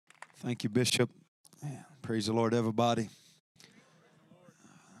Thank you, Bishop. Praise the Lord, everybody.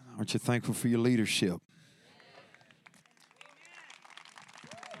 Aren't you thankful for your leadership?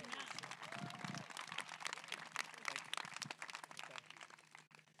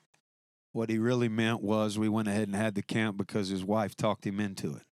 What he really meant was we went ahead and had the camp because his wife talked him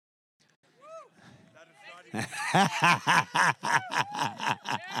into it.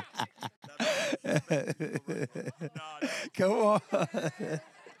 Come on.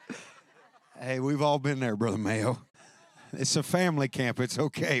 Hey, we've all been there, Brother Mayo. It's a family camp. It's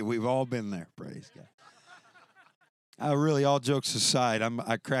okay. We've all been there. Praise God. Really, all jokes aside,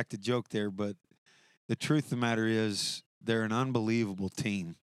 I cracked a joke there, but the truth of the matter is they're an unbelievable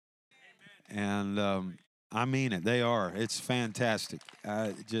team. And I mean it. They are. It's fantastic.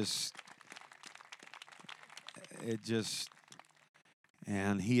 And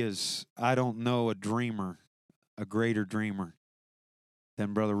he is, I don't know a dreamer, a greater dreamer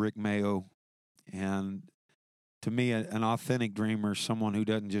than Brother Rick Mayo. And to me, an authentic dreamer is someone who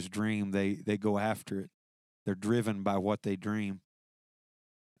doesn't just dream, they go after it. They're driven by what they dream.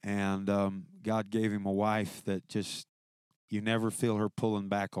 And God gave him a wife that just, you never feel her pulling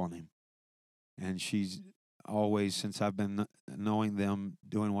back on him. And she's always, since I've been knowing them,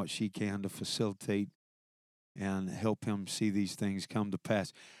 doing what she can to facilitate and help him see these things come to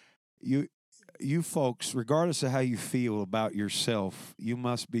pass. You folks, regardless of how you feel about yourself, you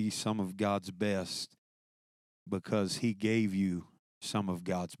must be some of God's best because he gave you some of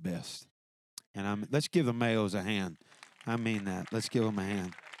God's best. And let's give the Mayos a hand. I mean that. Let's give them a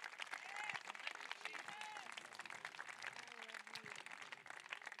hand.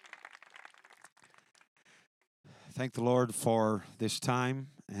 Thank the Lord for this time,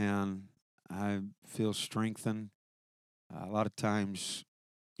 and I feel strengthened. A lot of times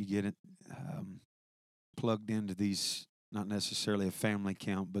you get it, plugged into these, not necessarily a family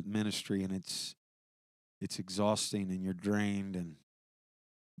camp, but ministry, and it's exhausting, and you're drained.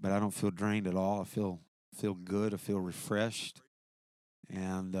 But I don't feel drained at all. I feel good. I feel refreshed,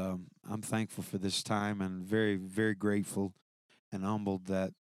 and I'm thankful for this time, and very, very grateful and humbled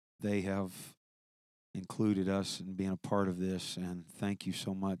that they have included us in being a part of this. And thank you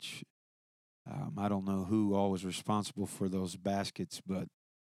so much. I don't know who all was responsible for those baskets, but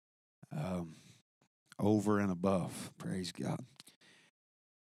over and above, praise God.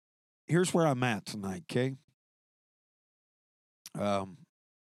 Here's where I'm at tonight, okay?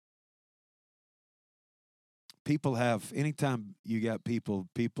 People have, anytime you got people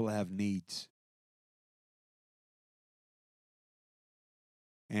have needs.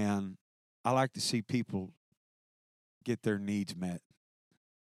 And I like to see people get their needs met.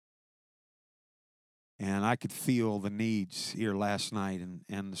 And I could feel the needs here last night,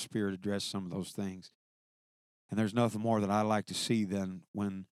 and the Spirit addressed some of those things. And there's nothing more that I like to see than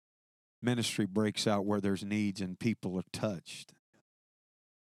when ministry breaks out where there's needs and people are touched.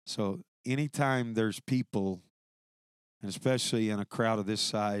 So anytime there's people, and especially in a crowd of this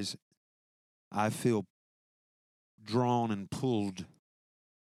size, I feel drawn and pulled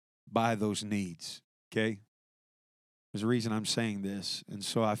by those needs, okay? There's a reason I'm saying this. And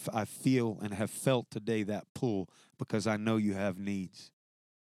so I feel and have felt today that pull because I know you have needs.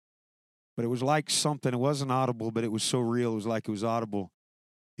 But it was like something, it wasn't audible, but it was so real, it was like it was audible.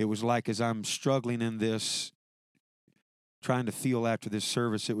 It was like as I'm struggling in this, trying to feel after this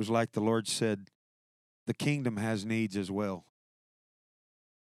service, it was like the Lord said, the kingdom has needs as well.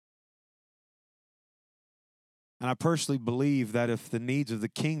 And I personally believe that if the needs of the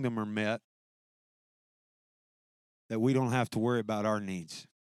kingdom are met, that we don't have to worry about our needs.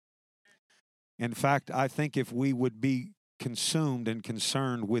 In fact, I think if we would be consumed and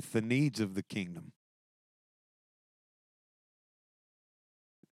concerned with the needs of the kingdom,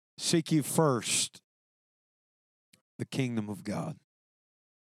 seek ye first the kingdom of God.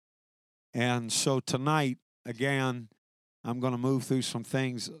 And so tonight, again, I'm going to move through some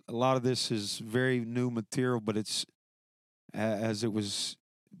things. A lot of this is very new material, but it's as it was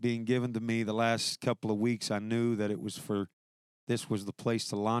being given to me the last couple of weeks, I knew that this was the place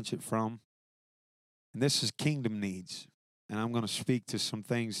to launch it from. And this is kingdom needs. And I'm going to speak to some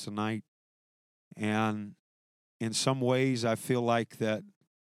things tonight. And in some ways, I feel like that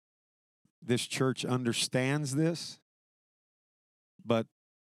this church understands this, but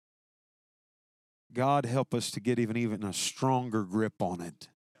God help us to get even a stronger grip on it.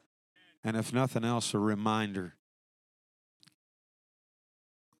 And if nothing else, a reminder.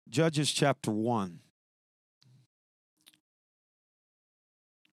 Judges chapter 1.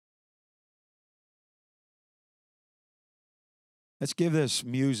 Let's give this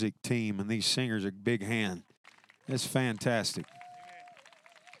music team and these singers a big hand. It's fantastic.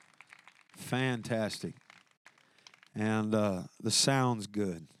 Fantastic. And the sound's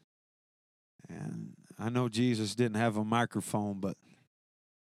good. And I know Jesus didn't have a microphone, but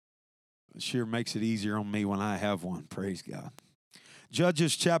it sure makes it easier on me when I have one. Praise God.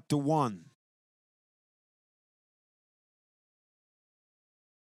 Judges chapter 1.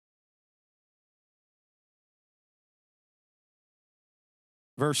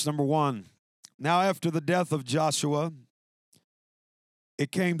 Verse number 1. Now after the death of Joshua,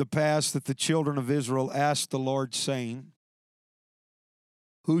 it came to pass that the children of Israel asked the Lord, saying,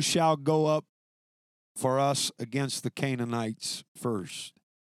 who shall go up for us against the Canaanites first,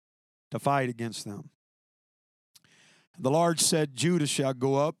 to fight against them? The Lord said, Judah shall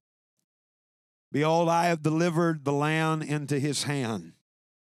go up. Behold, I have delivered the land into his hand.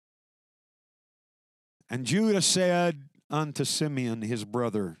 And Judah said unto Simeon his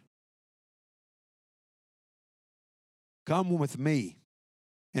brother, come with me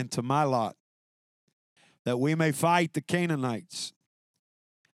into my lot, that we may fight the Canaanites.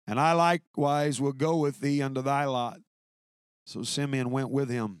 And I likewise will go with thee unto thy lot. So Simeon went with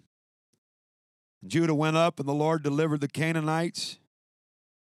him. And Judah went up, and the Lord delivered the Canaanites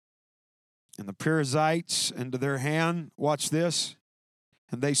and the Perizzites into their hand. Watch this.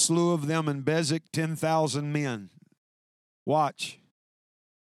 And they slew of them in Bezek 10,000 men. Watch.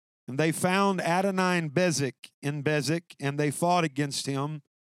 And they found Adoni-Bezek in Bezek, and they fought against him,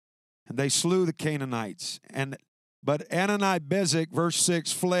 and they slew the Canaanites. But Adoni-Bezek, verse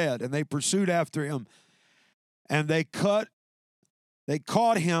 6, fled, and they pursued after him. And they caught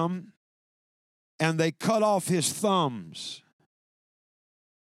him, and they cut off his thumbs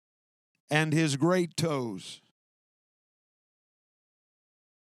and his great toes.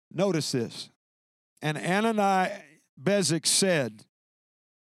 Notice this. And Adoni-Bezek said,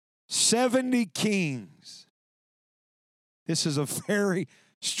 70 kings. This is a very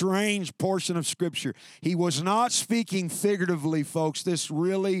strange portion of Scripture. He was not speaking figuratively, folks. This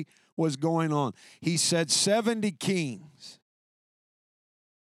really was going on. He said 70 kings.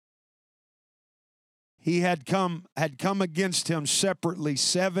 He had come against him separately.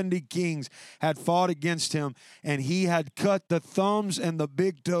 70 kings had fought against him, and he had cut the thumbs and the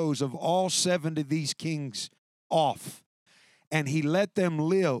big toes of all 70 of these kings off. And he let them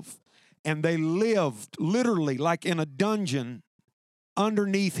live. And they lived literally like in a dungeon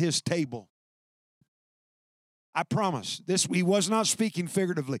underneath his table. I promise. He was not speaking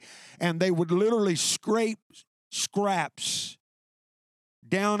figuratively. And they would literally scrape scraps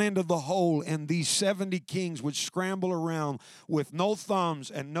down into the hole, and these 70 kings would scramble around with no thumbs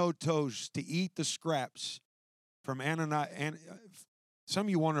and no toes to eat the scraps from Adoni. And some of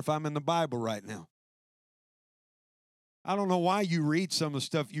you wonder if I'm in the Bible right now. I don't know why you read some of the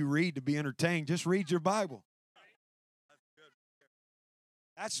stuff you read to be entertained. Just read your Bible.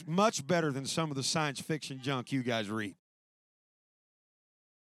 That's much better than some of the science fiction junk you guys read.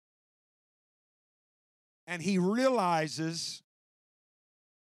 And he realizes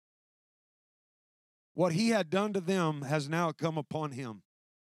what he had done to them has now come upon him.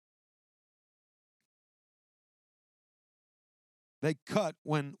 They cut,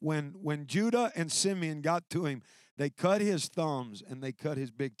 when Judah and Simeon got to him, they cut his thumbs and they cut his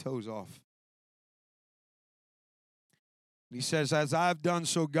big toes off. He says, as I have done,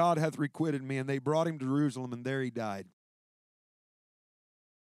 so God hath requited me. And they brought him to Jerusalem, and there he died.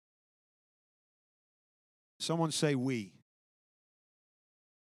 Someone say we.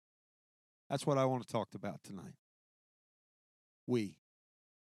 That's what I want to talk about tonight. We.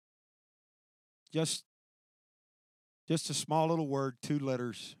 Just a small little word, 2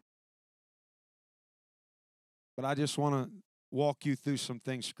 letters. But I just want to walk you through some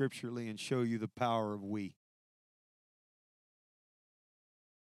things scripturally and show you the power of we.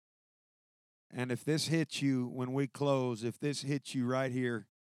 And if this hits you when we close, if this hits you right here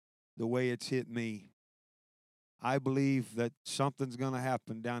the way it's hit me, I believe that something's going to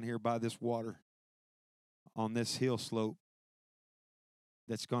happen down here by this water on this hill slope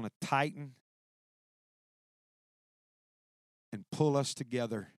that's going to tighten and pull us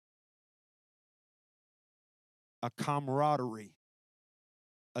together. A camaraderie,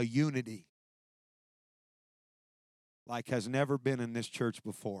 a unity like has never been in this church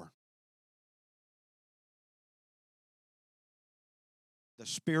before. The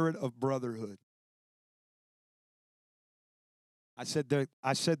spirit of brotherhood. I said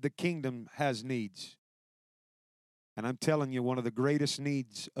the kingdom has needs. And I'm telling you, one of the greatest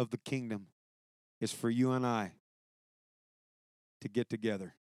needs of the kingdom is for you and I to get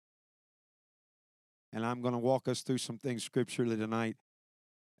together. And I'm going to walk us through some things scripturally tonight.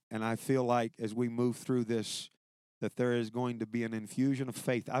 And I feel like as we move through this, that there is going to be an infusion of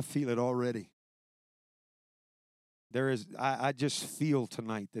faith. I feel it already. I just feel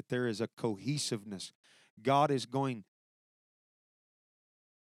tonight that there is a cohesiveness. God is going.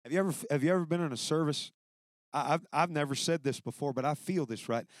 Have you ever been in a service? I've never said this before, but I feel this,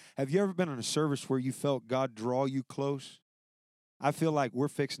 right? Have you ever been in a service where you felt God draw you close? I feel like we're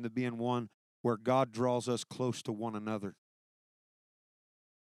fixing to be in one where God draws us close to one another.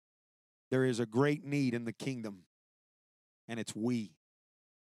 There is a great need in the kingdom, and it's we.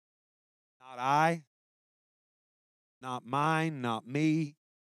 Not I, not mine, not me.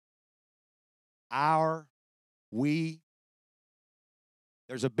 Our, we.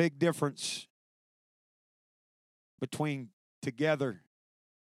 There's a big difference between together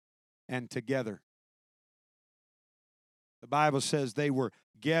and together. The Bible says they were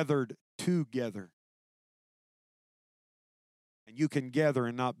gathered together. And you can gather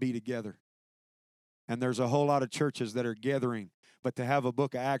and not be together. And there's a whole lot of churches that are gathering. But to have a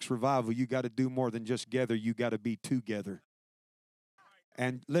Book of Acts revival, you got to do more than just gather. You got to be together.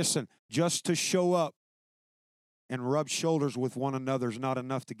 And listen, just to show up and rub shoulders with one another is not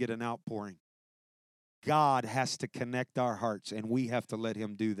enough to get an outpouring. God has to connect our hearts, and we have to let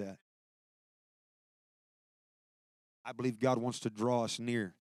Him do that. I believe God wants to draw us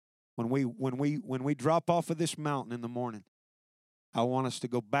near. When we drop off of this mountain in the morning, I want us to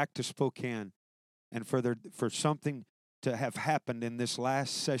go back to Spokane, and for something to have happened in this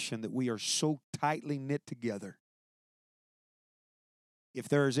last session that we are so tightly knit together. If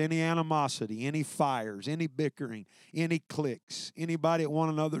there is any animosity, any fires, any bickering, any cliques, anybody at one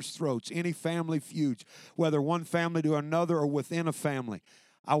another's throats, any family feuds, whether one family to another or within a family,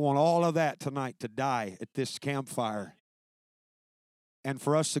 I want all of that tonight to die at this campfire. And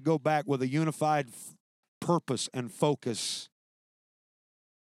for us to go back with a unified purpose and focus.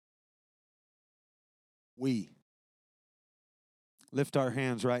 We. Lift our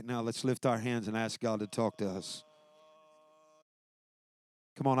hands right now. Let's lift our hands and ask God to talk to us.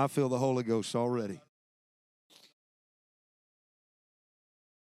 Come on, I feel the Holy Ghost already.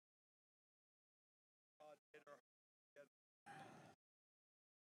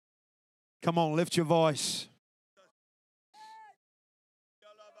 Come on, lift your voice.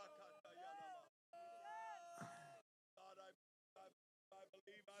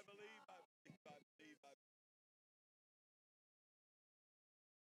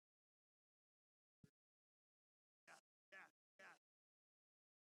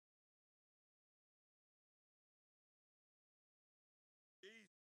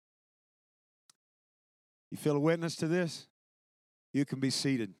 You feel a witness to this? You can be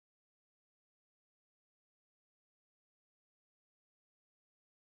seated.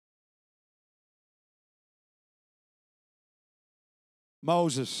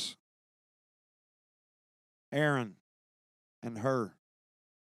 Moses, Aaron, and Hur.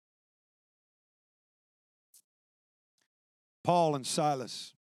 Paul and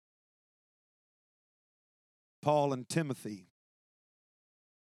Silas. Paul and Timothy.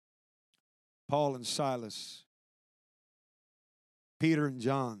 Paul and Silas. Peter and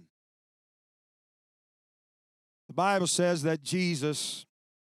John. The Bible says that Jesus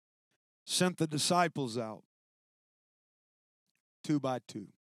sent the disciples out 2 by 2.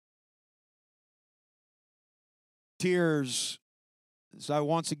 Tears, as I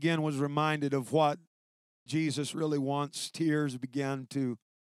once again was reminded of what Jesus really wants, tears began to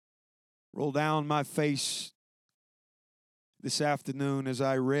roll down my face this afternoon as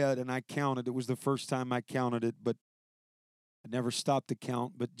I read and I counted. It was the first time I counted it, but I never stopped to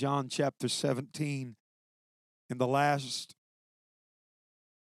count. But John chapter 17, in the last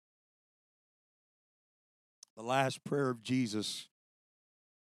prayer of Jesus,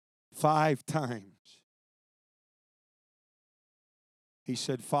 5 times, He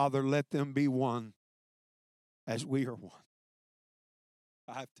said, Father, let them be one as we are one.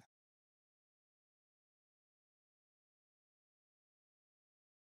 5 times.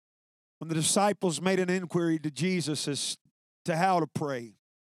 When the disciples made an inquiry to Jesus as to how to pray,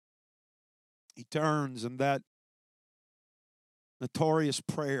 He turns and that notorious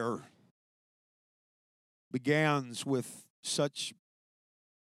prayer begins with such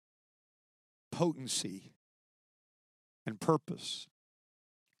potency and purpose.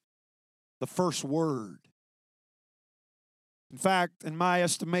 The first word. In fact, in my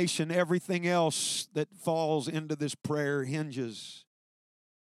estimation, everything else that falls into this prayer hinges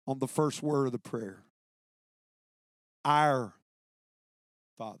on the first word of the prayer. Our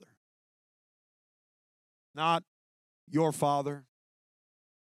Father. Not your father.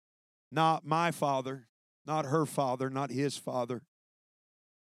 Not my father. Not her father. Not his father.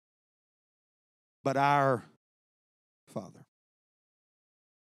 But our Father.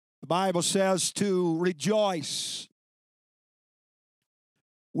 The Bible says to rejoice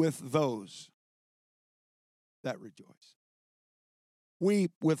with those that rejoice.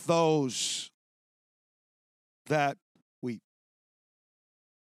 Weep with those that weep.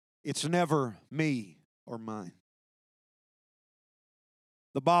 It's never me or mine.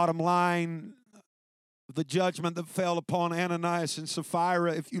 The bottom line of the judgment that fell upon Ananias and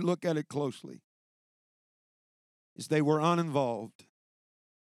Sapphira, if you look at it closely, is they were uninvolved.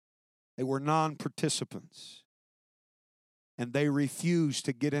 They were non-participants. And they refused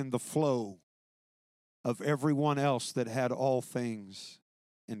to get in the flow of everyone else that had all things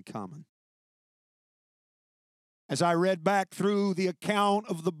in common. As I read back through the account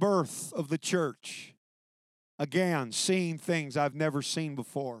of the birth of the church, again, seeing things I've never seen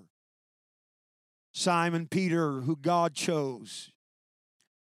before. Simon Peter, who God chose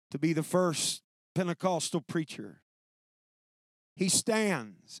to be the first Pentecostal preacher, he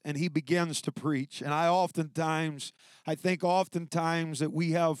stands and he begins to preach. And I think oftentimes that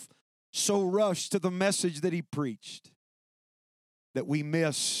we have so rushed to the message that he preached that we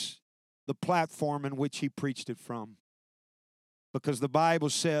miss the platform in which he preached it from. Because the Bible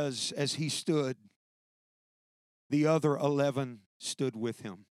says, as he stood, the other 11 stood with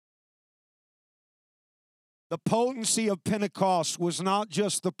him. The potency of Pentecost was not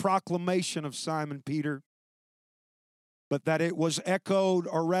just the proclamation of Simon Peter, but that it was echoed,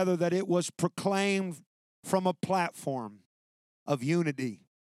 or rather that it was proclaimed from a platform of unity,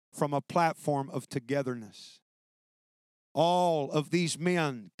 from a platform of togetherness. All of these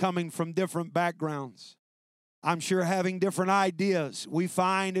men coming from different backgrounds, I'm sure having different ideas. We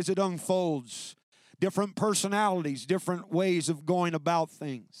find as it unfolds, different personalities, different ways of going about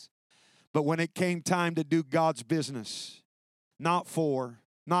things. But when it came time to do God's business, not 4,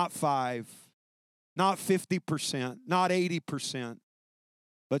 not 5, not 50%, not 80%,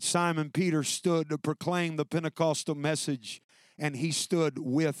 but Simon Peter stood to proclaim the Pentecostal message, and he stood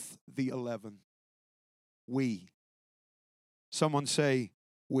with the 11. We. Someone say,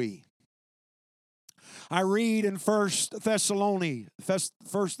 we. I read in 1 Thessalonians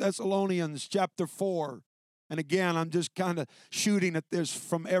chapter 4, and again, I'm just kind of shooting at this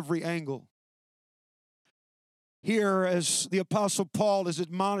from every angle. Here, as the Apostle Paul is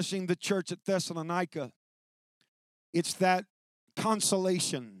admonishing the church at Thessalonica, it's that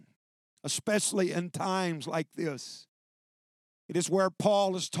consolation, especially in times like this. It is where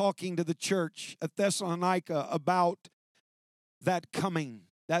Paul is talking to the church at Thessalonica about that coming,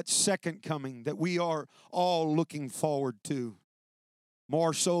 that second coming that we are all looking forward to.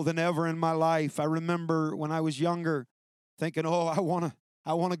 More so than ever in my life. I remember when I was younger thinking, oh, I want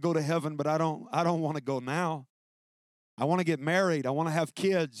to go to heaven, but I don't want to go now. I want to get married. I want to have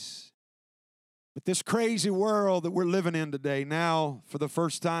kids. But this crazy world that we're living in today, now for the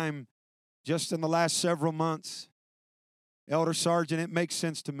first time, just in the last several months, Elder Sergeant, it makes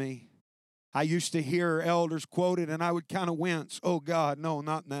sense to me. I used to hear elders quoted and I would kind of wince. Oh God, no,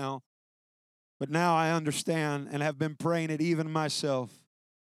 not now. But now I understand and have been praying it even myself.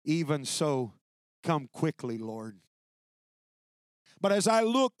 Even so, come quickly, Lord. But as I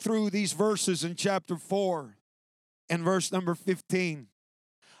look through these verses in chapter 4 and verse number 15,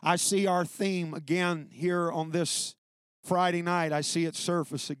 I see our theme again here on this Friday night. I see it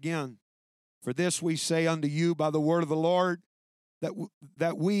surface again. For this we say unto you by the word of the Lord,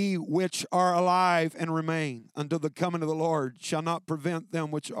 that we which are alive and remain until the coming of the Lord shall not prevent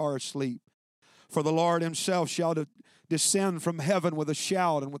them which are asleep. For the Lord himself shall descend from heaven with a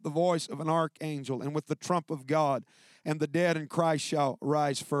shout and with the voice of an archangel and with the trump of God, and the dead in Christ shall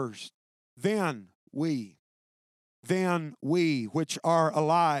rise first. Then we which are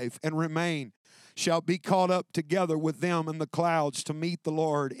alive and remain shall be caught up together with them in the clouds to meet the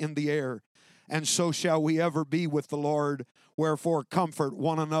Lord in the air. And so shall we ever be with the Lord. Wherefore comfort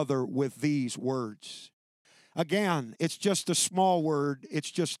one another with these words. Again, it's just a small word. It's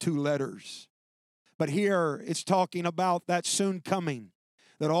just 2 letters. But here it's talking about that soon coming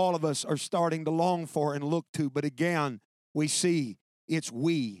that all of us are starting to long for and look to. But again, we see it's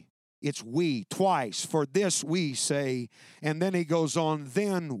we. It's we twice. For this we say. And then he goes on,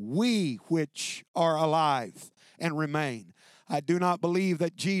 then we which are alive and remain. I do not believe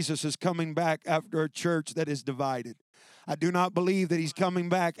that Jesus is coming back after a church that is divided. I do not believe that he's coming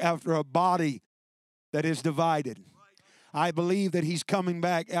back after a body that is divided. I believe that he's coming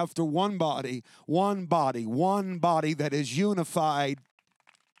back after one body that is unified,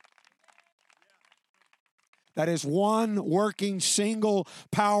 that is one working, single,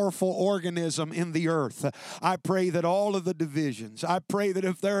 powerful organism in the earth. I pray that all of the divisions, I pray that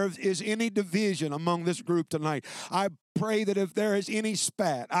if there is any division among this group tonight, I pray that if there is any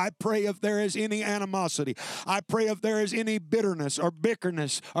spat, I pray if there is any animosity, I pray if there is any bitterness or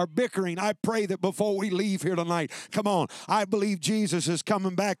bickering, I pray that before we leave here tonight, come on, I believe Jesus is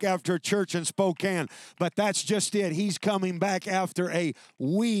coming back after a church in Spokane, but that's just it. He's coming back after a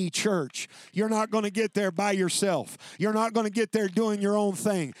we church. You're not going to get there by yourself. You're not going to get there doing your own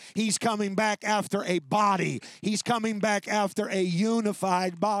thing. He's coming back after a body. He's coming back after a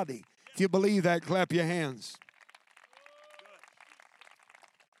unified body. If you believe that, clap your hands.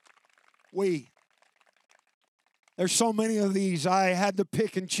 There's so many of these, I had to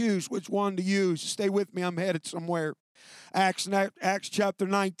pick and choose which one to use. Stay with me, I'm headed somewhere. Acts chapter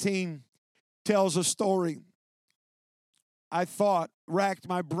 19 tells a story. I racked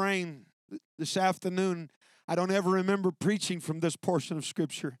my brain this afternoon. I don't ever remember preaching from this portion of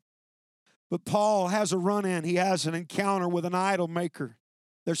Scripture. But Paul has a run-in. He has an encounter with an idol maker.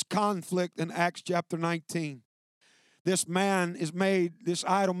 There's conflict in Acts chapter 19. This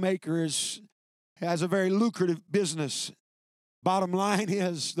idol maker has a very lucrative business. Bottom line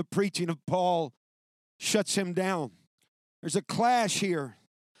is the preaching of Paul shuts him down. There's a clash here,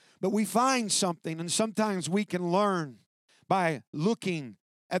 but we find something, and sometimes we can learn by looking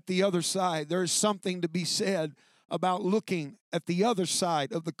at the other side. There is something to be said about looking at the other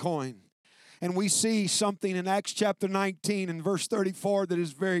side of the coin. And we see something in Acts chapter 19 and verse 34 that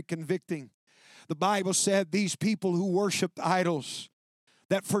is very convicting. The Bible said these people who worshiped idols,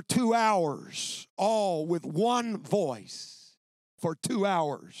 that for 2 hours, all with one voice, for 2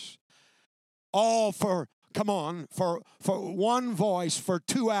 hours, for one voice for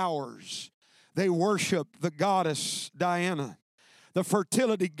 2 hours, they worshiped the goddess Diana, the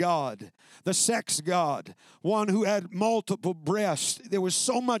fertility god, the sex god, one who had multiple breasts. There was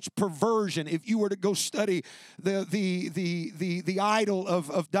so much perversion. If you were to go study the idol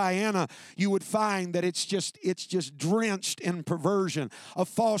of Diana, you would find that it's just drenched in perversion. A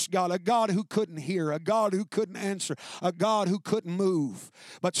false god, a god who couldn't hear, a god who couldn't answer, a god who couldn't move.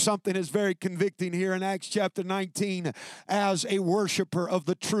 But something is very convicting here in Acts chapter 19 as a worshiper of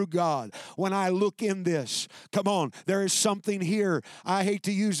the true God. When I look in this, come on, there is something here. I hate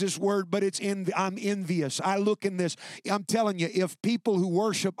to use this word, but I'm envious. I look in this. I'm telling you, if people who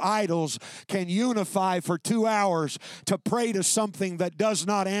worship idols can unify for 2 hours to pray to something that does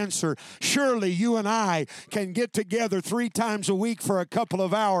not answer, surely you and I can get together 3 times a week for a couple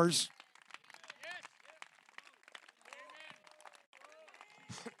of hours.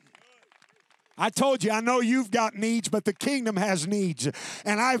 I told you, I know you've got needs, but the kingdom has needs.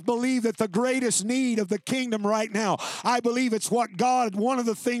 And I believe that the greatest need of the kingdom right now, I believe it's one of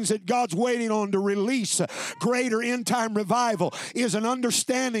the things that God's waiting on to release greater end-time revival is an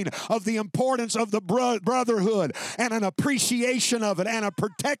understanding of the importance of the brotherhood and an appreciation of it and a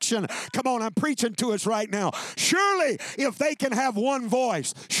protection. Come on, I'm preaching to us right now. Surely, if they can have one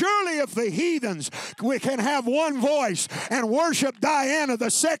voice, surely if the heathens can have one voice and worship Diana, the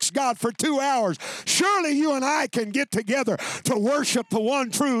sex god, for 2 hours, surely you and I can get together to worship the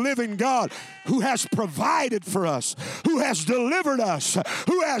one true living God who has provided for us, who has delivered us,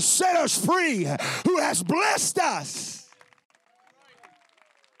 who has set us free, who has blessed us.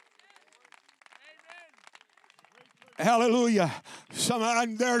 Hallelujah.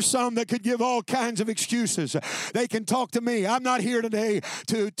 There are some that could give all kinds of excuses. They can talk to me. I'm not here today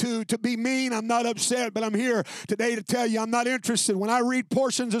to be mean. I'm not upset, but I'm here today to tell you I'm not interested. When I read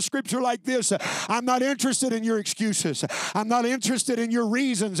portions of Scripture like this, I'm not interested in your excuses. I'm not interested in your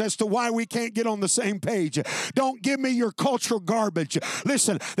reasons as to why we can't get on the same page. Don't give me your cultural garbage.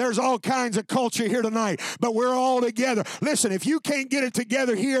 Listen, there's all kinds of culture here tonight, but we're all together. Listen, if you can't get it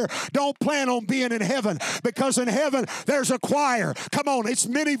together here, don't plan on being in heaven, because in heaven, there's a choir. Come on, it's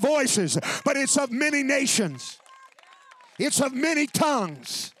many voices, but it's of many nations. It's of many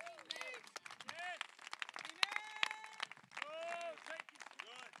tongues.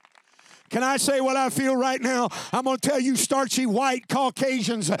 Can I say what I feel right now? I'm going to tell you starchy white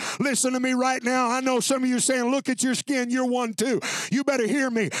Caucasians, listen to me right now. I know some of you are saying, look at your skin, you're one too. You better hear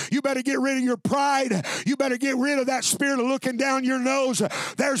me. You better get rid of your pride. You better get rid of that spirit of looking down your nose.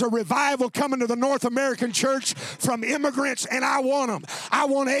 There's a revival coming to the North American church from immigrants, and I want them. I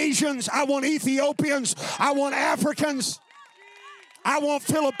want Asians. I want Ethiopians. I want Africans. I want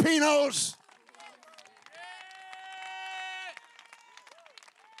Filipinos.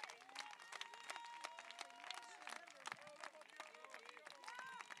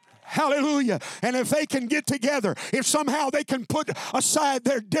 Hallelujah. And if they can get together, if somehow they can put aside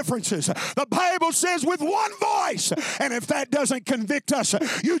their differences, the Bible says with one voice, and if that doesn't convict us,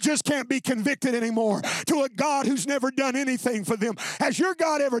 you just can't be convicted anymore to a God who's never done anything for them. Has your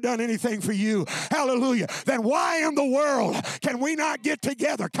God ever done anything for you? Hallelujah. Then why in the world can we not get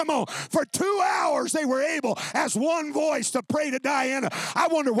together? Come on. For 2 hours they were able as one voice to pray to Diana. I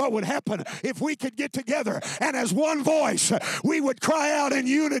wonder what would happen if we could get together and as one voice we would cry out in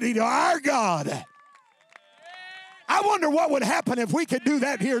unity to our God. I wonder what would happen if we could do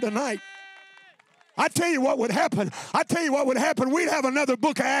that here tonight. I tell you what would happen. I tell you what would happen. We'd have another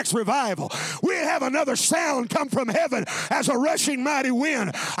Book of Acts revival. We'd have another sound come from heaven as a rushing mighty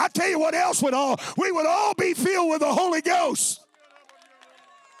wind. I tell you what else we would all be filled with the Holy Ghost.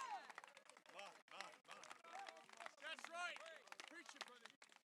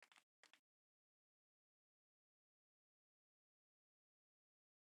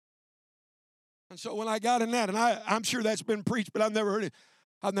 And so when I got in that, and I'm sure that's been preached, but I've never heard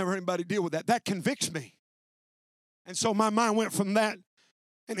anybody deal with that. That convicts me. And so my mind went from that,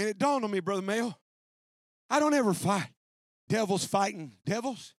 and it dawned on me, Brother Mayo, I don't ever fight. Devils fighting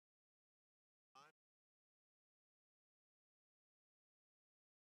devils.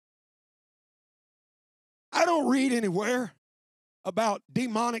 I don't read anywhere about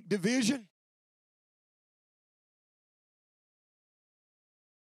demonic division.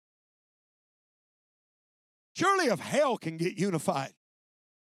 Surely if hell can get unified.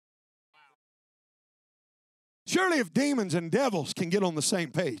 Surely if demons and devils can get on the same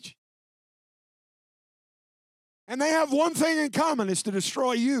page. And they have one thing in common, is to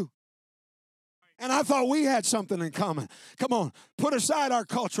destroy you. And I thought we had something in common. Come on, put aside our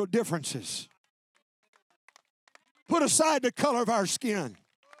cultural differences. Put aside the color of our skin.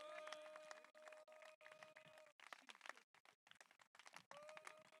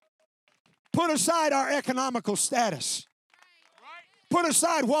 Put aside our economical status. Put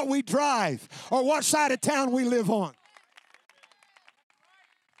aside what we drive or what side of town we live on.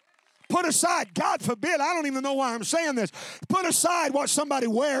 Put aside, God forbid, I don't even know why I'm saying this. Put aside what somebody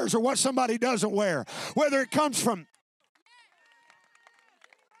wears or what somebody doesn't wear. Whether it comes from,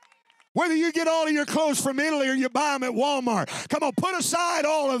 whether you get all of your clothes from Italy or you buy them at Walmart. Come on, put aside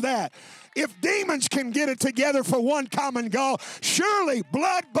all of that. If demons can get it together for one common goal, surely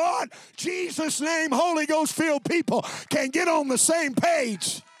blood-bought, Jesus' name, Holy Ghost-filled people can get on the same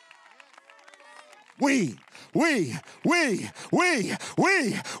page. We. The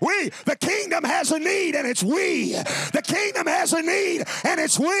kingdom has a need, and it's we. The kingdom has a need, and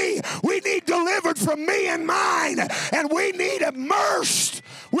it's we. We need delivered from me and mine, and we need immersed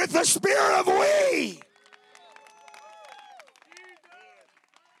with the spirit of we.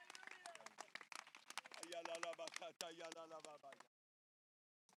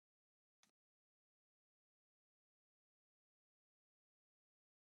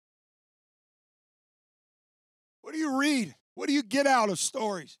 What do you read? What do you get out of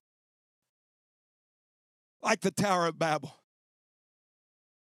stories like the Tower of Babel?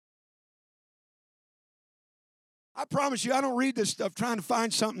 I promise you, I don't read this stuff trying to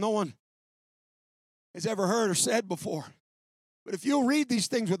find something no one has ever heard or said before. But if you'll read these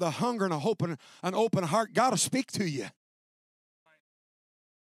things with a hunger and a hope and an open heart, God will speak to you.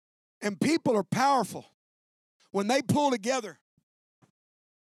 And people are powerful when they pull together.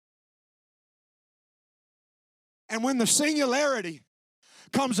 And when the singularity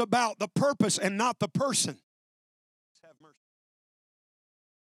comes about, the purpose and not the person. Have mercy.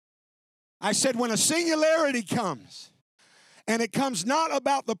 I said when a singularity comes, and it comes not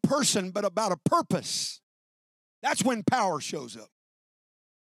about the person, but about a purpose, that's when power shows up.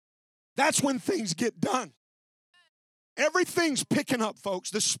 That's when things get done. Everything's picking up, folks.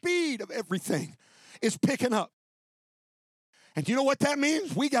 The speed of everything is picking up. And you know what that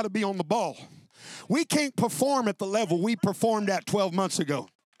means? We got to be on the ball. We can't perform at the level we performed at 12 months ago.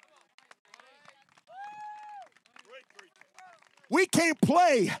 We can't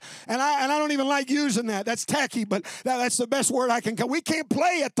play, and I don't even like using that. That's tacky, but that's the best word I can come. We can't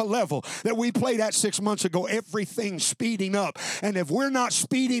play at the level that we played at 6 months ago. Everything's speeding up, and if we're not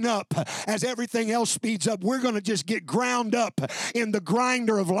speeding up as everything else speeds up, we're going to just get ground up in the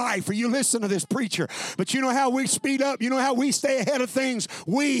grinder of life. Or you listen to this preacher, but you know how we speed up? You know how we stay ahead of things?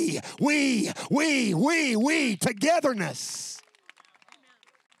 We, togetherness.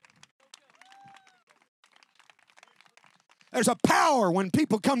 There's a power when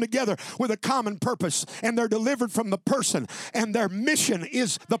people come together with a common purpose and they're delivered from the person and their mission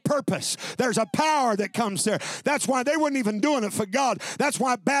is the purpose. There's a power that comes there. That's why they weren't even doing it for God. That's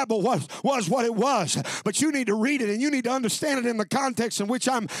why Babel was what it was. But you need to read it and you need to understand it in the context in which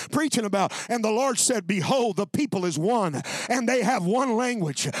I'm preaching about. And the Lord said, behold, the people is one and they have one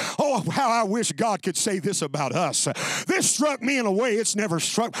language. Oh, how I wish God could say this about us. This struck me in a way it's never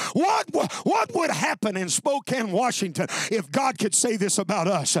struck. What would happen in Spokane, Washington, if God could say this about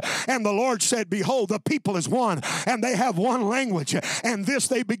us? And the Lord said, behold, the people is one and they have one language, and this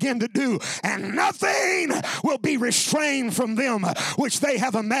they begin to do, and nothing will be restrained from them which they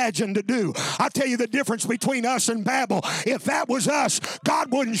have imagined to do. I tell you the difference between us and Babel. If that was us,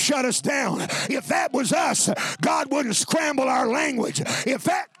 God wouldn't shut us down. If that was us, God wouldn't scramble our language. If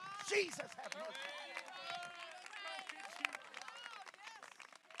that, Jesus.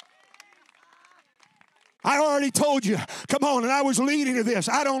 I already told you, come on, and I was leading to this.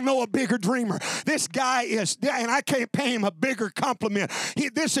 I don't know a bigger dreamer. This guy is, and I can't pay him a bigger compliment.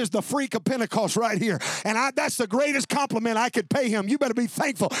 This is the freak of Pentecost right here. And that's the greatest compliment I could pay him. You better be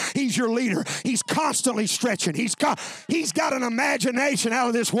thankful he's your leader. He's constantly stretching. He's got an imagination out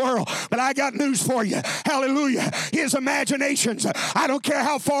of this world. But I got news for you. Hallelujah. His imaginations, I don't care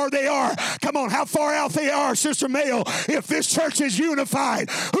how far they are. Come on, how far out they are, Sister Mayo. If this church is unified,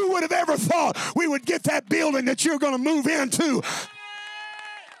 who would have ever thought we would get that building that you're going to move into?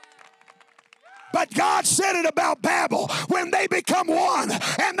 But God said it about Babel. When they become one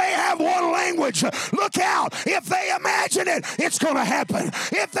and they have one language, look out. If they imagine it, it's going to happen.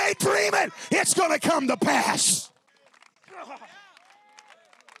 If they dream it, it's going to come to pass.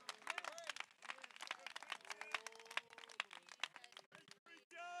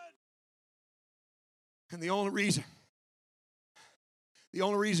 And the only reason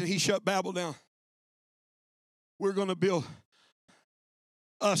he shut Babel down, we're going to build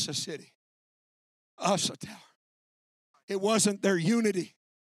us a city, us a tower. It wasn't their unity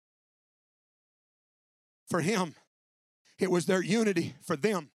for him. It was their unity for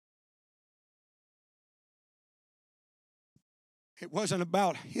them. It wasn't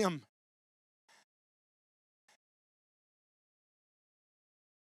about him.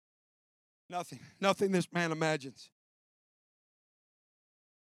 Nothing this man imagines.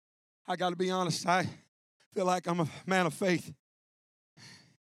 I got to be honest, I feel like I'm a man of faith.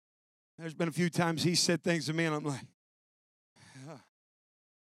 There's been a few times he said things to me and I'm like,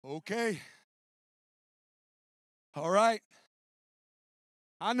 okay. All right.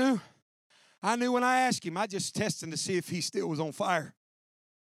 I knew when I asked him, I just testing to see if he still was on fire.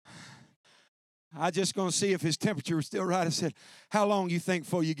 I just going to see if his temperature was still right. I said, how long you think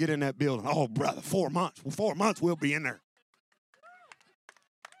before you get in that building? Oh, brother, 4 months. Well, 4 months we'll be in there.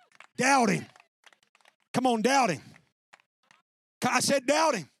 Doubt him. Come on, doubt him. I said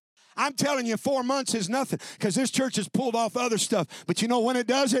doubt him. I'm telling you, 4 months is nothing because this church has pulled off other stuff. But you know when it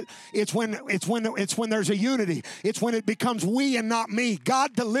does it? It's when there's a unity. It's when it becomes we and not me.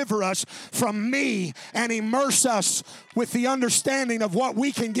 God deliver us from me and immerse us with the understanding of what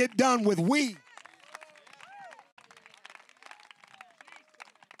we can get done with we.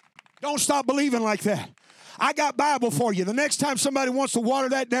 Don't stop believing like that. I got Bible for you. The next time somebody wants to water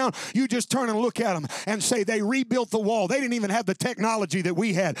that down, you just turn and look at them and say they rebuilt the wall. They didn't even have the technology that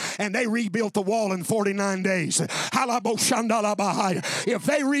we had, and they rebuilt the wall in 49 days. If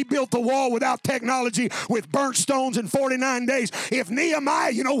they rebuilt the wall without technology with burnt stones in 49 days, if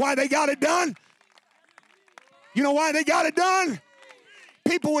Nehemiah, you know why they got it done? You know why they got it done?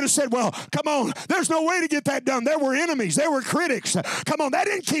 People would have said, well, come on, there's no way to get that done. There were enemies. There were critics. Come on, that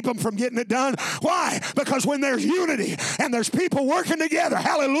didn't keep them from getting it done. Why? Because when there's unity and there's people working together,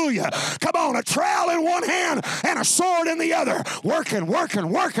 hallelujah, come on, a trowel in one hand and a sword in the other, working,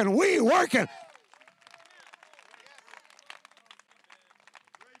 we working.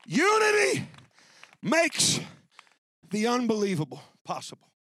 Unity makes the unbelievable possible.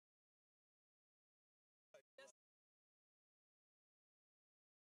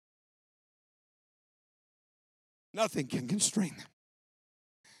 Nothing can constrain them.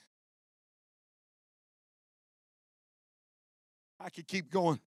 I could keep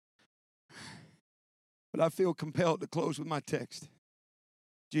going, but I feel compelled to close with my text.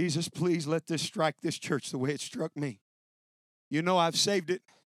 Jesus, please let this strike this church the way it struck me. You know I've saved it,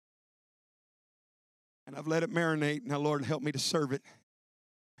 and I've let it marinate. Now, Lord, help me to serve it.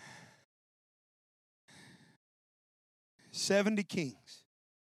 70 kings.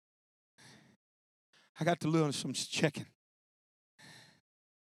 I got to do some checking.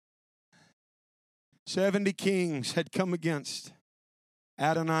 70 kings had come against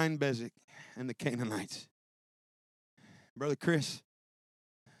Adonai-Bezek and the Canaanites. Brother Chris,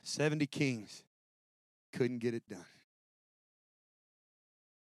 70 kings couldn't get it done.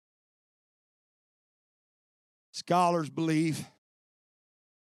 Scholars believe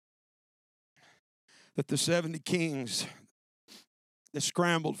that the 70 kings that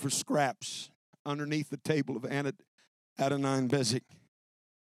scrambled for scraps underneath the table of Adoni-Bezek,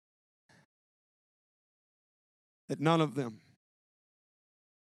 that none of them,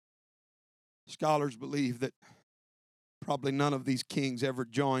 scholars believe that probably none of these kings ever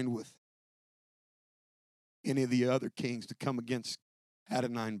joined with any of the other kings to come against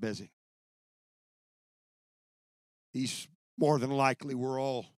Adoni-Bezek. These more than likely were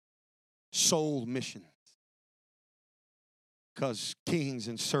all soul missions, because kings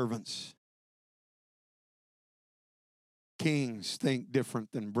and servants, kings think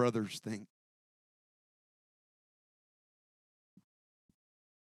different than brothers think.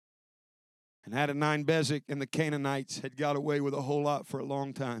 And Adoni-Bezek and the Canaanites had got away with a whole lot for a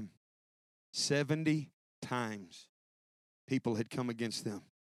long time. 70 times people had come against them.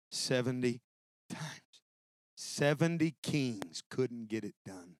 70 times. 70 kings couldn't get it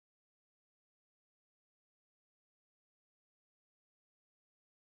done.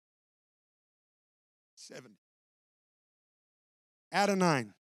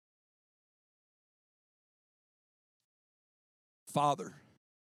 Adoni, father.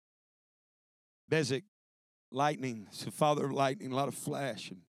 Bezek, lightning. So father of lightning, a lot of flash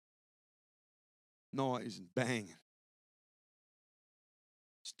and noise and banging.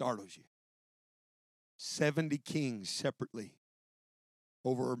 Startles you. 70 kings separately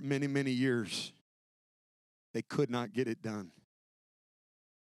over many, many years. They could not get it done.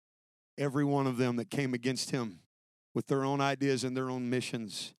 Every one of them that came against him with their own ideas and their own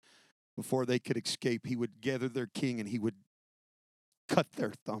missions, before they could escape, he would gather their king and he would cut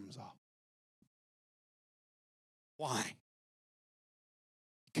their thumbs off. Why?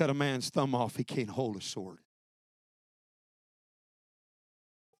 Cut a man's thumb off, he can't hold a sword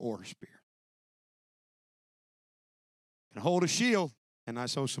or a spear. Can hold a shield, and I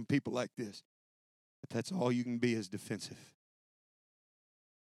saw some people like this, but that's all you can be is defensive.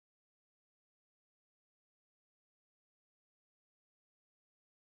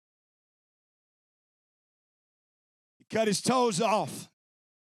 He cut his toes off.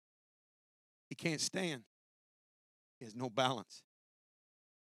 He can't stand. He has no balance.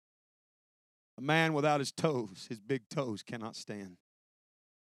 A man without his toes, his big toes, cannot stand.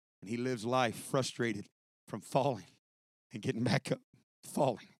 And he lives life frustrated from falling and getting back up,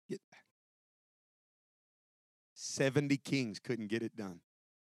 falling, get back. 70 kings couldn't get it done.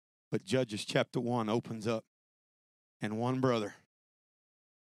 But Judges chapter 1 opens up, and one brother,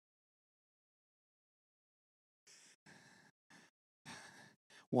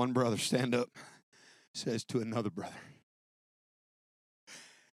 stand up, says to another brother,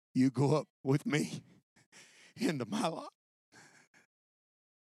 you go up with me into my lot.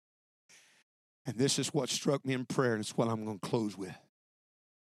 And this is what struck me in prayer, and it's what I'm going to close with.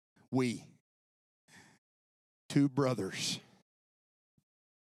 We, two brothers,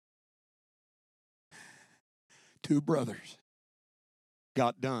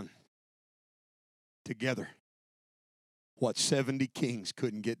 got done together what 70 kings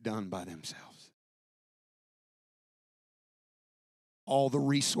couldn't get done by themselves. All the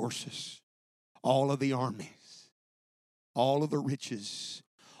resources, all of the armies, all of the riches,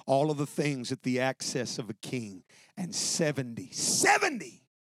 all of the things at the access of a king, and 70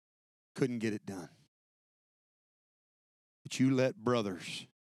 couldn't get it done. But you let brothers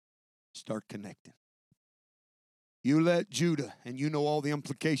start connecting. You let Judah, and you know all the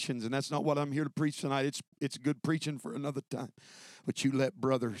implications, and that's not what I'm here to preach tonight. It's good preaching for another time. But you let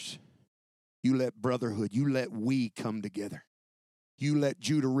brothers, you let brotherhood, you let we come together. You let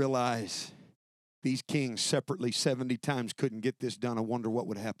Judah realize these kings separately 70 times couldn't get this done. I wonder what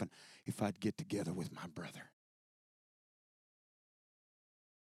would happen if I'd get together with my brother.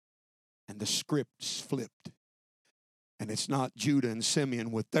 And the script's flipped. And it's not Judah and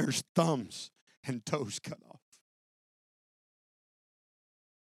Simeon with their thumbs and toes cut off.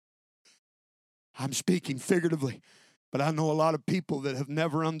 I'm speaking figuratively, but I know a lot of people that have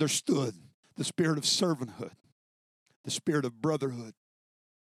never understood the spirit of servanthood, the spirit of brotherhood.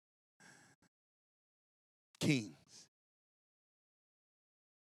 Kings.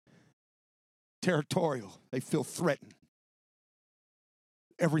 Territorial. They feel threatened.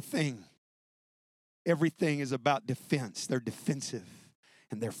 Everything is about defense. They're defensive,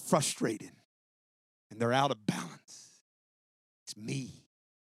 and they're frustrated, and they're out of balance. It's me.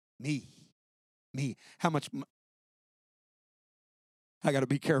 How much I got to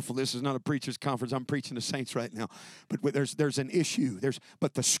be careful. This is not a preacher's conference. I'm preaching to saints right now. But there's an issue.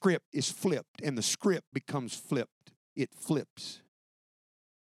 But the script is flipped, and the script becomes flipped. It flips.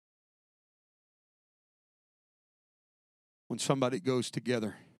 When somebody goes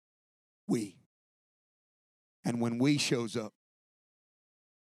together, we. And when we shows up,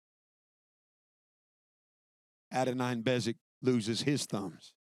 Adonai Bezek loses his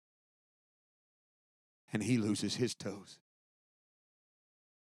thumbs. And he loses his toes.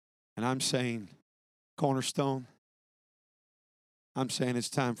 And I'm saying, Cornerstone, I'm saying it's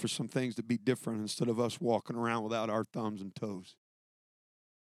time for some things to be different instead of us walking around without our thumbs and toes.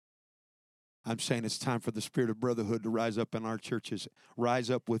 I'm saying it's time for the spirit of brotherhood to rise up in our churches, rise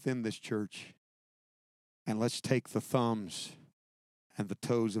up within this church, and let's take the thumbs and the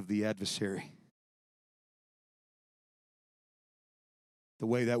toes of the adversary. The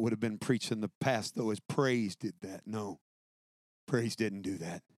way that would have been preached in the past, though, is praise did that. No, praise didn't do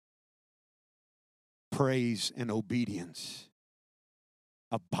that. Praise and obedience.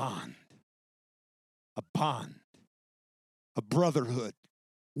 A bond. A bond. A brotherhood.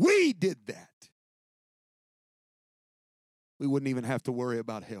 We did that. We wouldn't even have to worry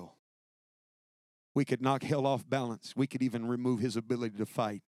about hell. We could knock hell off balance. We could even remove his ability to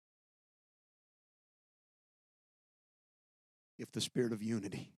fight. If the spirit of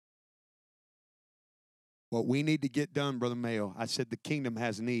unity. What we need to get done, Brother Mayo, I said the kingdom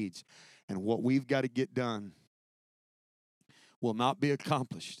has needs. And what we've got to get done will not be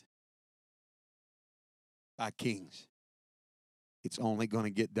accomplished by kings. It's only going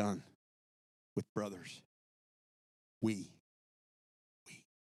to get done with brothers. We.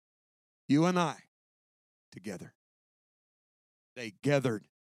 You and I together. They gathered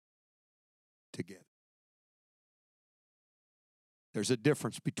together. There's a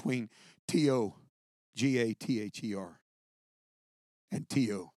difference between T-O-G-A-T-H-E-R and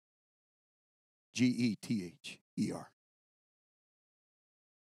T-O-G-E-T-H-E-R.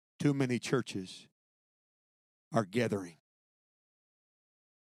 Too many churches are gathering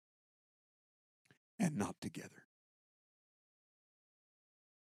and not together.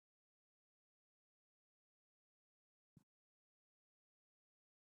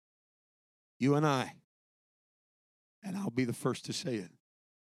 You and I, and I'll be the first to say it,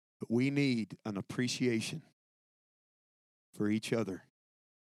 but we need an appreciation for each other.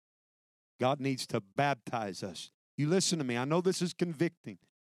 God needs to baptize us. You listen to me. I know this is convicting.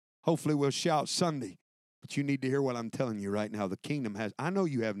 Hopefully we'll shout Sunday, but you need to hear what I'm telling you right now. The kingdom has, I know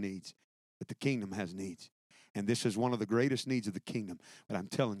you have needs, but the kingdom has needs. And this is one of the greatest needs of the kingdom. But I'm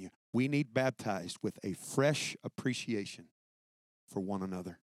telling you, we need baptized with a fresh appreciation for one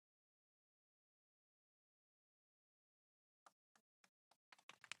another.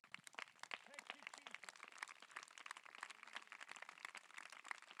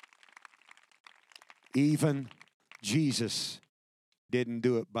 Even Jesus didn't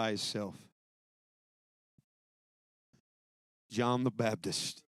do it by himself. John the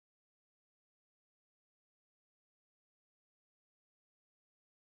Baptist.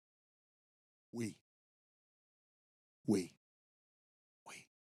 We.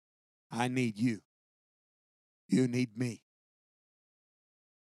 I need you. You need me.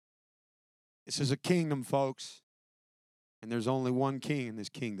 This is a kingdom, folks. And there's only one king in this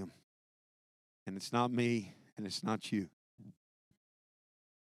kingdom. And it's not me, and it's not you.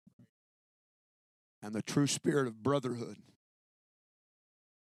 And the true spirit of brotherhood,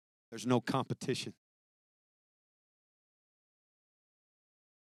 there's no competition.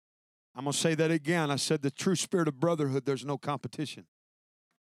 I'm going to say that again. I said the true spirit of brotherhood, there's no competition.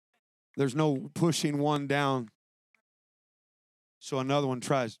 There's no pushing one down so another one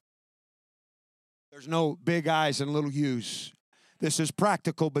tries. There's no big eyes and little U's. This is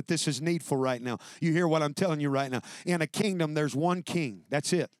practical, but this is needful right now. You hear what I'm telling you right now. In a kingdom, there's one king.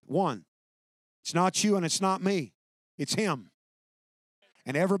 That's it. One. It's not you and it's not me. It's him.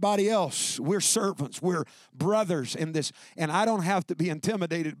 And everybody else, we're servants. We're brothers in this. And I don't have to be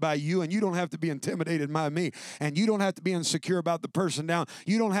intimidated by you, and you don't have to be intimidated by me. And you don't have to be insecure about the person down.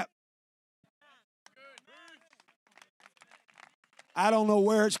 You don't have. I don't know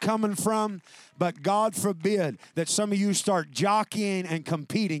where it's coming from, but God forbid that some of you start jockeying and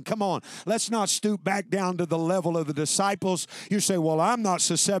competing. Come on, let's not stoop back down to the level of the disciples. You say, well, I'm not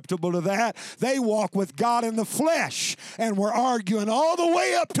susceptible to that. They walk with God in the flesh, and we're arguing all the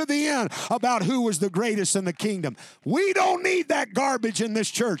way up to the end about who was the greatest in the kingdom. We don't need that garbage in this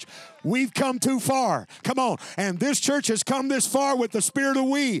church. We've come too far. Come on. And this church has come this far with the spirit of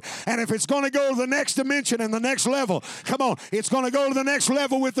we. And if it's going to go to the next dimension and the next level, come on, it's going to go to the next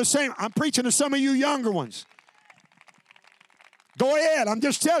level with the same. I'm preaching to some of you younger ones. Go ahead. I'm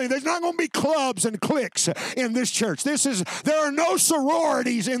just telling you, there's not going to be clubs and cliques in this church. There are no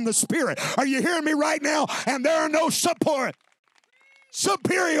sororities in the Spirit. Are you hearing me right now? And there are no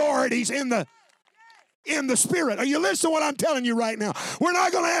superiorities in the Spirit. Are you listening to what I'm telling you right now? We're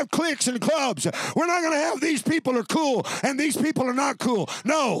not going to have cliques and clubs. We're not going to have these people are cool and these people are not cool.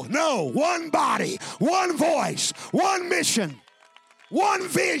 No. One body, one voice, one mission, one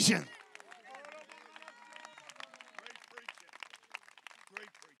vision.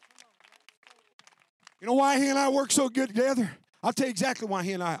 You know why he and I work so good together? I'll tell you exactly why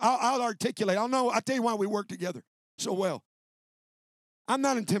he and I'll articulate. I'll tell you why we work together so well. I'm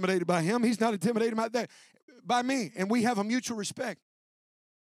not intimidated by him. He's not intimidated by me. And we have a mutual respect.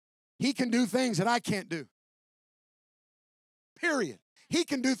 He can do things that I can't do. Period. He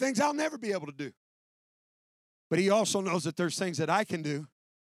can do things I'll never be able to do. But he also knows that there's things that I can do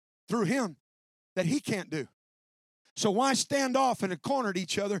through him that he can't do. So why stand off in a corner at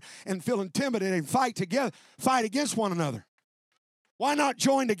each other and feel intimidated and fight against one another? Why not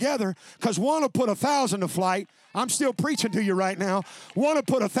join together? Because one will put 1,000 to flight. I'm still preaching to you right now. One will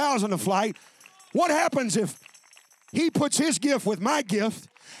put 1,000 to flight. What happens if he puts his gift with my gift,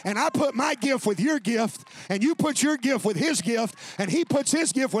 and I put my gift with your gift, and you put your gift with his gift, and he puts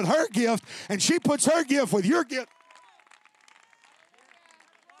his gift with her gift, and she puts her gift with your gift?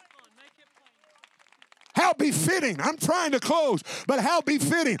 How befitting. I'm trying to close, but how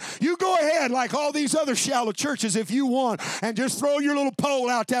befitting. You go ahead like all these other shallow churches if you want, and just throw your little pole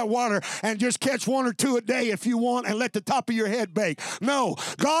out that water and just catch one or two a day if you want and let the top of your head bake. No,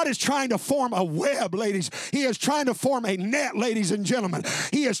 God is trying to form a web, ladies. He is trying to form a net, ladies and gentlemen.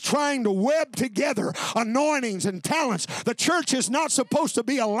 He is trying to web together anointings and talents. The church is not supposed to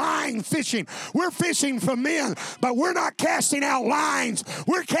be a line fishing. We're fishing for men, but we're not casting out lines.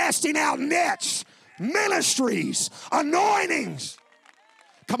 We're casting out nets. Ministries, anointings.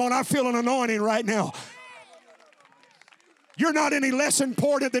 Come on, I feel an anointing right now. You're not any less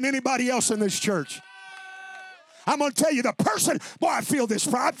important than anybody else in this church. I'm going to tell you, the person, boy, I feel this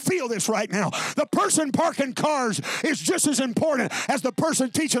right now. The person parking cars is just as important as the person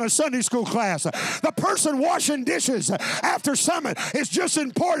teaching a Sunday school class. The person washing dishes after Summit is just as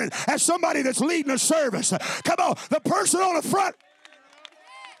important as somebody that's leading a service. Come on, the person on the front.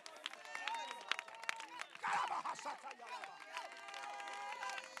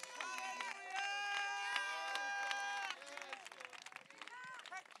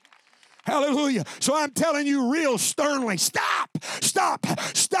 Hallelujah. So I'm telling you real sternly, stop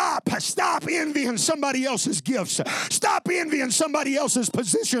envying somebody else's gifts. Stop envying somebody else's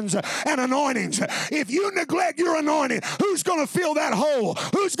positions and anointings. If you neglect your anointing, who's going to fill that hole?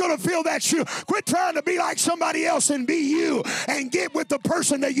 Who's going to fill that shoe? Quit trying to be like somebody else and be you and get with the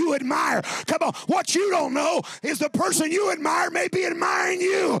person that you admire. Come on. What you don't know is the person you admire may be admiring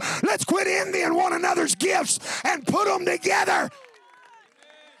you. Let's quit envying one another's gifts and put them together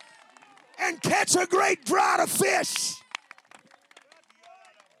and catch a great draught of fish.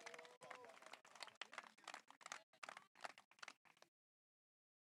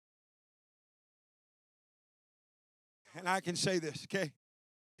 And I can say this, okay?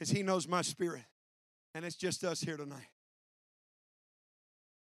 Because he knows my spirit. And it's just us here tonight.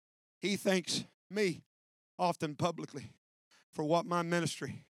 He thanks me often publicly for what my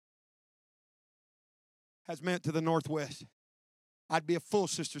ministry has meant to the Northwest. I'd be a fool,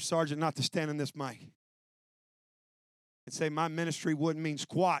 Sister Sergeant, not to stand in this mic and say my ministry wouldn't mean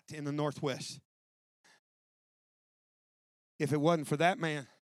squat in the Northwest if it wasn't for that man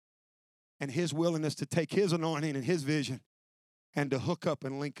and his willingness to take his anointing and his vision and to hook up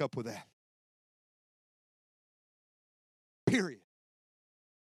and link up with that. Period.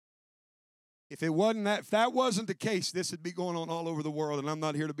 If that wasn't the case, this would be going on all over the world, and I'm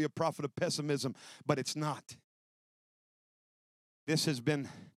not here to be a prophet of pessimism, but it's not. This has been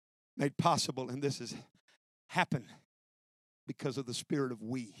made possible, and this has happened because of the spirit of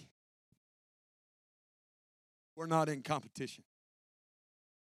we. We're not in competition.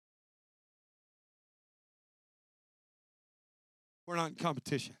 We're not in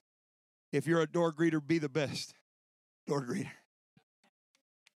competition. If you're a door greeter, be the best door greeter.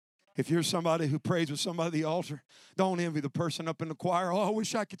 If you're somebody who prays with somebody at the altar, don't envy the person up in the choir. Oh, I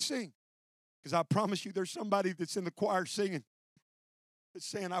wish I could sing. Because I promise you there's somebody that's in the choir singing that's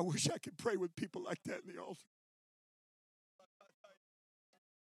saying, I wish I could pray with people like that in the altar.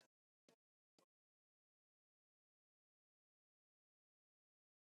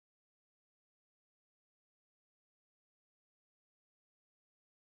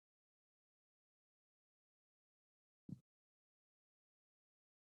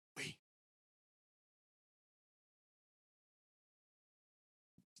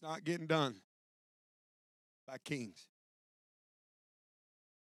 It's not getting done by kings.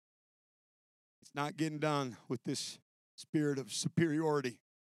 It's not getting done with this spirit of superiority,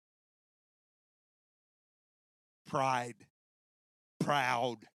 pride,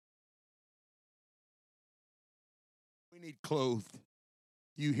 proud. We need clothed.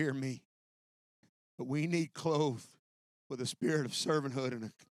 You hear me? But we need clothed with a spirit of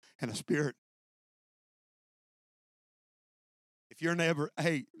servanthood and a spirit. If you're never,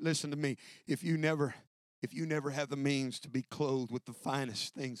 hey, listen to me. If you never have the means to be clothed with the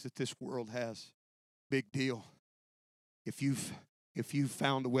finest things that this world has, big deal. If you've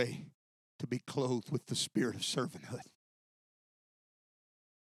found a way to be clothed with the spirit of servanthood.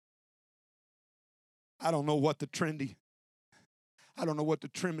 I don't know what the trendy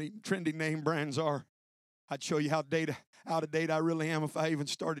name brands are. I'd show you how out of date I really am if I even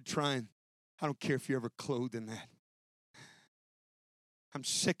started trying. I don't care if you're ever clothed in that. I'm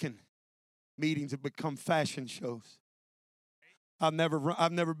sickened. Meetings have become fashion shows. I've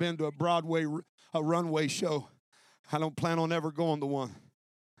never been to a runway show. I don't plan on ever going to one.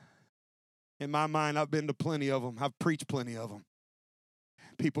 In my mind, I've been to plenty of them. I've preached plenty of them.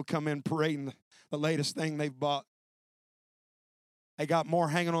 People come in parading the latest thing they've bought. They got more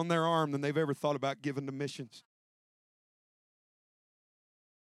hanging on their arm than they've ever thought about giving to missions.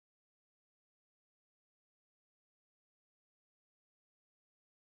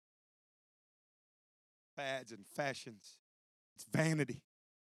 Fads and fashions. It's vanity.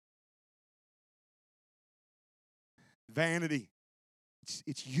 Vanity.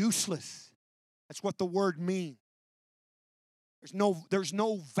 It's useless. That's what the word means. There's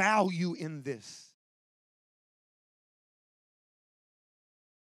no value in this.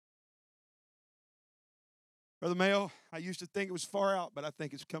 Brother Mayo, I used to think it was far out, but I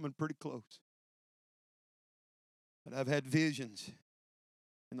think it's coming pretty close. But I've had visions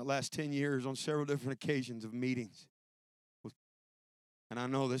in the last 10 years on several different occasions of meetings. And I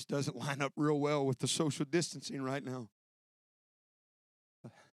know this doesn't line up real well with the social distancing right now.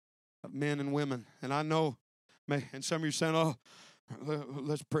 Of men and women. And I know, and some of you are saying, oh,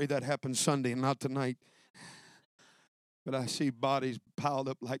 let's pray that happens Sunday and not tonight. But I see bodies piled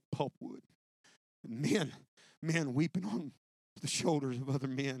up like pulpwood. And men weeping on the shoulders of other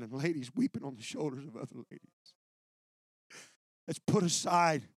men and ladies weeping on the shoulders of other ladies. Let's put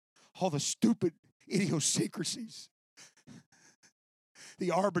aside all the stupid idiosyncrasies,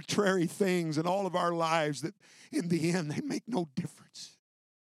 the arbitrary things in all of our lives that in the end they make no difference.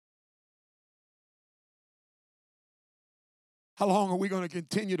 How long are we going to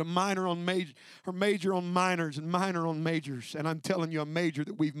continue to major on minors and minor on majors? And I'm telling you, a major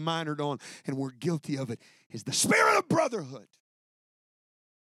that we've minored on and we're guilty of it is the spirit of brotherhood.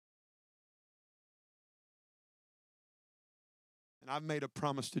 And I've made a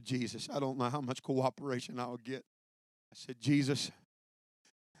promise to Jesus. I don't know how much cooperation I'll get. I said, Jesus,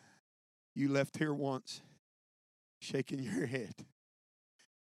 you left here once shaking your head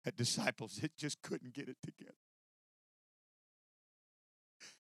at disciples that just couldn't get it together.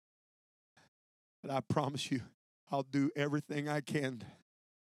 But I promise you, I'll do everything I can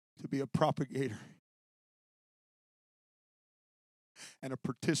to be a propagator and a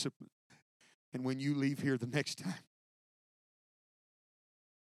participant. And when you leave here the next time,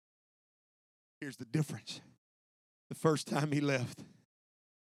 here's the difference. The first time he left,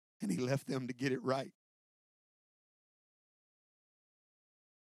 and he left them to get it right.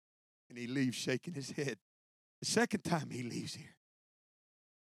 And he leaves shaking his head. The second time he leaves here,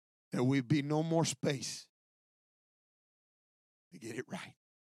 there will be no more space to get it right.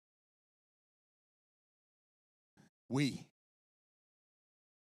 We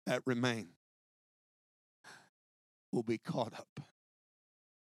that remain will be caught up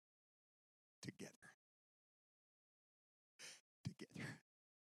together.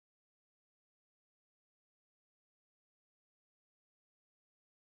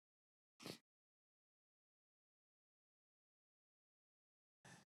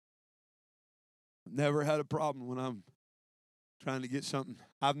 Never had a problem when I'm trying to get something.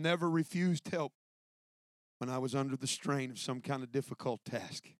 I've never refused help when I was under the strain of some kind of difficult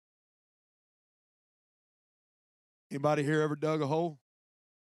task. Anybody here ever dug a hole?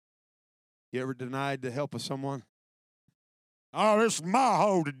 You ever denied the help of someone? Oh, this is my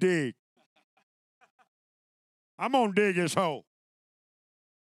hole to dig. I'm going to dig this hole.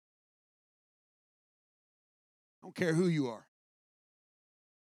 I don't care who you are.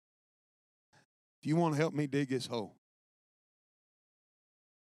 If you want to help me dig this hole,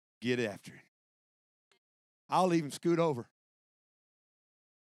 get after it. I'll even scoot over.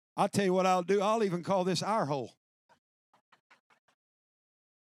 I'll tell you what I'll do. I'll even call this our hole.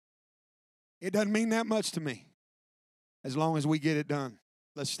 It doesn't mean that much to me as long as we get it done.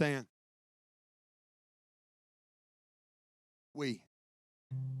 Let's stand. We.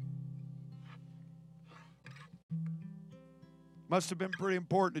 Must have been pretty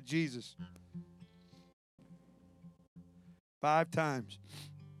important to Jesus. 5 times.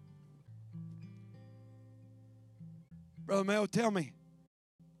 Brother Mel, tell me,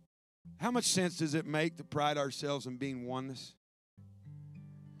 how much sense does it make to pride ourselves in being oneness?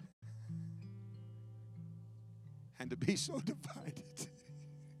 And to be so divided.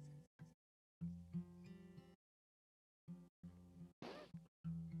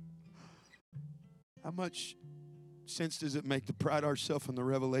 How much sense does it make to pride ourselves in the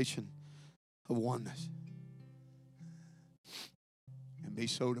revelation of oneness and be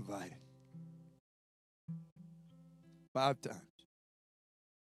so divided? 5 times.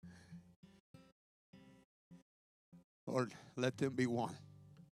 Lord, let them be one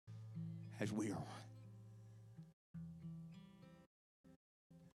as we are one.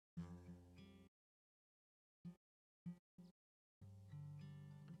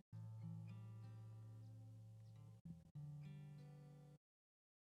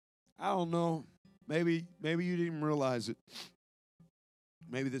 I don't know. Maybe you didn't realize it.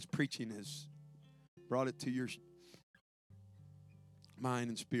 Maybe this preaching has brought it to your mind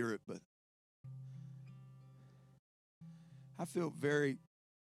and spirit, but I feel very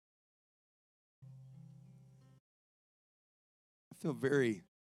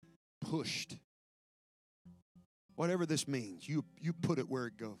pushed. Whatever this means, you put it where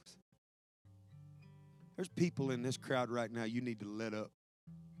it goes. There's people in this crowd right now you need to let up.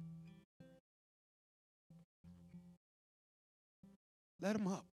 Let them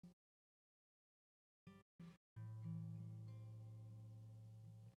up.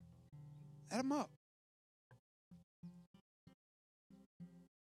 Let them up.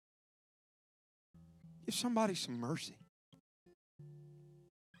 Give somebody some mercy.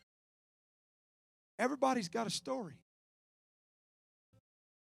 Everybody's got a story.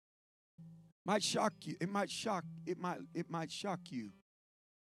 Might shock you. It might shock you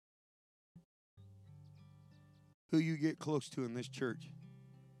who you get close to in this church.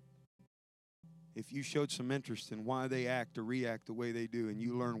 If you showed some interest in why they act or react the way they do, and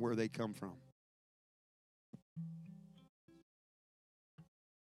you learn where they come from.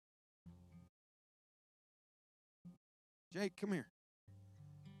 Jake, come here.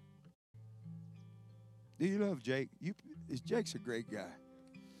 Do you love Jake? Jake's a great guy.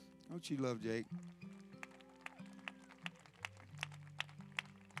 Don't you love Jake?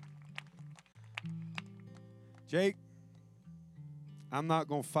 Jake, I'm not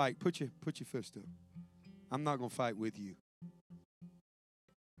going to fight. Put your fist up. I'm not going to fight with you.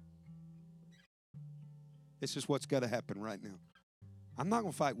 This is what's got to happen right now. I'm not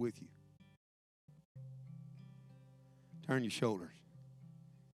going to fight with you. Turn your shoulders.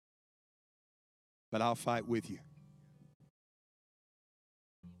 But I'll fight with you.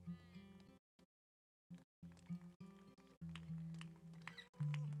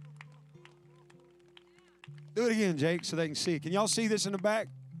 Do it again, Jake, so they can see it. Can y'all see this in the back?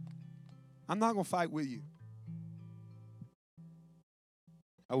 I'm not going to fight with you.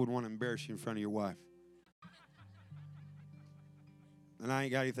 I wouldn't want to embarrass you in front of your wife. And I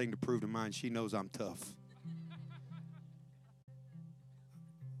ain't got anything to prove to mine. She knows I'm tough.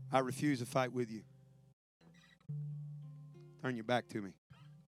 I refuse to fight with you. Turn your back to me.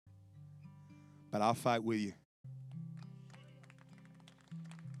 But I'll fight with you.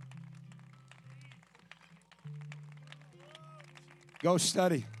 Go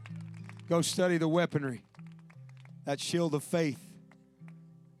study. Go study the weaponry. That shield of faith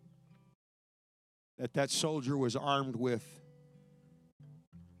that soldier was armed with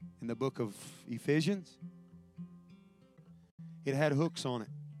in the book of Ephesians. It had hooks on it.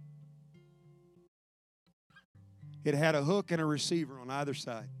 It had a hook and a receiver on either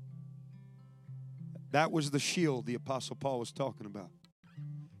side. That was the shield the Apostle Paul was talking about.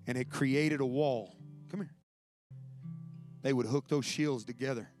 And it created a wall. Come here. They would hook those shields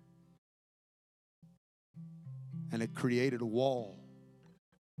together. And it created a wall.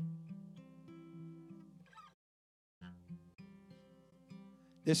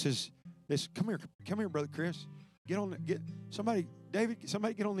 Come here, Brother Chris. Somebody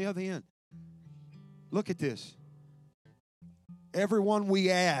get on the other end. Look at this. Everyone we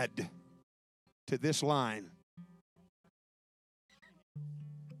add to this line,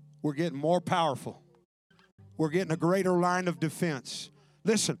 we're getting more powerful. We're getting a greater line of defense.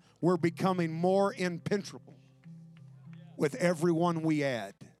 Listen, we're becoming more impenetrable with everyone we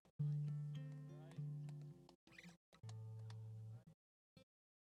add.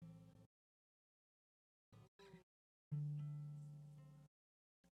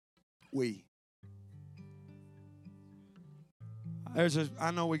 We.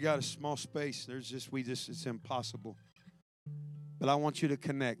 I know we got a small space. It's impossible. But I want you to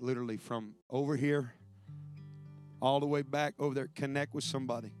connect literally from over here all the way back over there. Connect with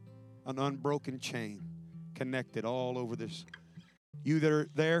somebody. An unbroken chain. Connected all over this. You that are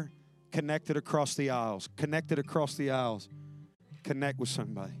there, connected across the aisles. Connected across the aisles. Connect with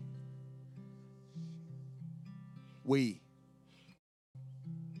somebody. We.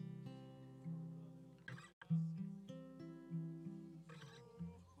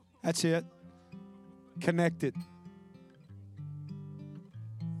 That's it. Connected.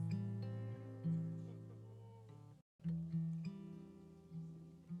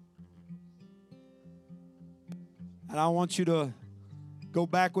 And I want you to go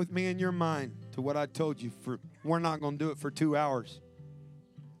back with me in your mind to what I told you. We're not going to do it for 2 hours.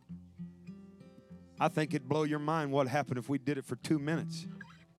 I think it'd blow your mind what happened if we did it for 2 minutes.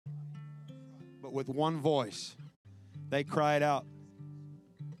 But with one voice, they cried out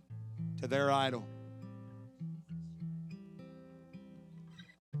to their idol.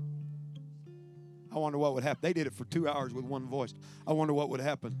 I wonder what would happen. They did it for 2 hours with one voice. I wonder what would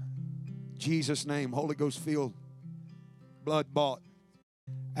happen. Jesus' name, Holy Ghost filled, blood bought,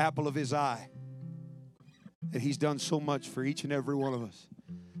 apple of his eye. That he's done so much for each and every one of us.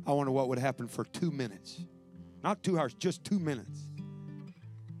 I wonder what would happen for 2 minutes. Not 2 hours, just 2 minutes.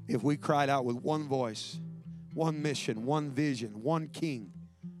 If we cried out with one voice, one mission, one vision, one king,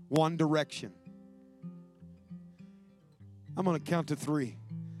 one direction. I'm going to count to 3.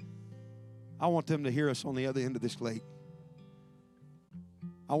 I want them to hear us on the other end of this lake.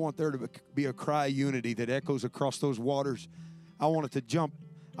 I want there to be a cry of unity that echoes across those waters. I want it to jump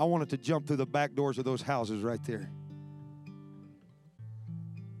through the back doors of those houses right there.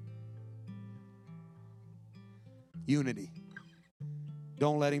 Unity.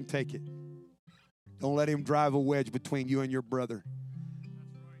 Don't let him take it. Don't let him drive a wedge between you and your brother.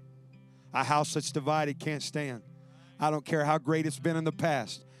 A house that's divided can't stand. I don't care how great it's been in the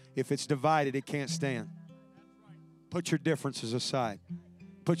past. If it's divided, it can't stand. Put your differences aside.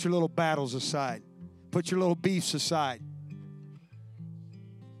 Put your little battles aside. Put your little beefs aside.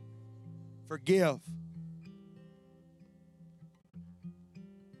 Forgive.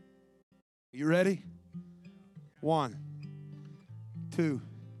 You ready? 1, 2,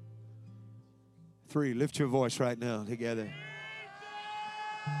 3. Lift your voice right now together.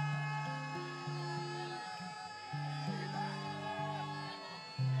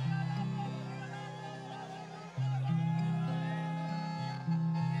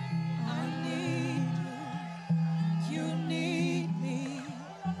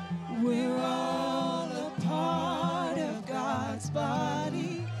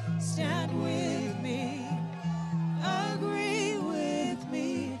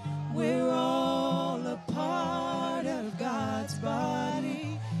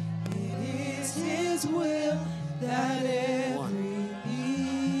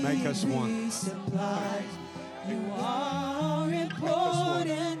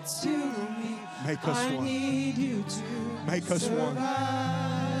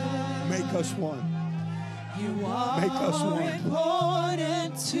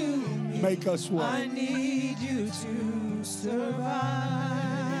 Make us one. I need you to survive.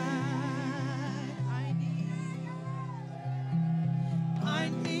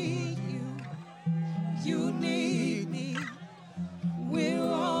 I need you. You need me. We're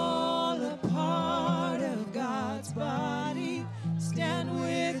all a part of God's body. Stand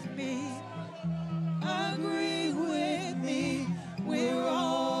with me. Agree with me. We're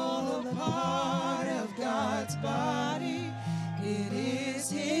all a part of God's body. It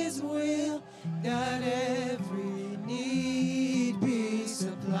is His will that every need be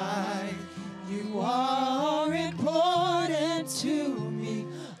supplied. You are important to me.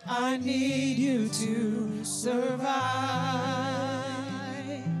 I need you to survive.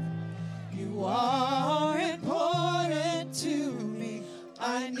 You are important to me.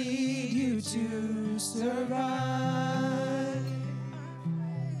 I need you to survive.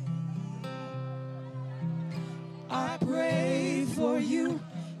 I pray for you.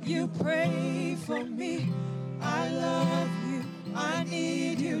 You pray for me. I love you. I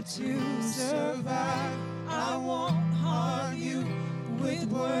need you to survive. I won't harm you with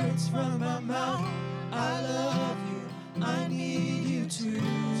words from my mouth. I love you. I need you to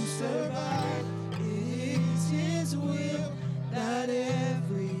survive. It is His will that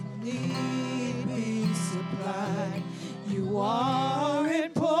every need be supplied. You are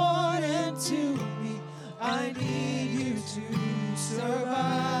important to me. I need you to survive.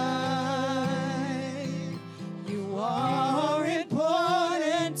 You are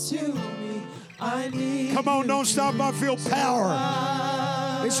important to me. Come on, don't stop. I feel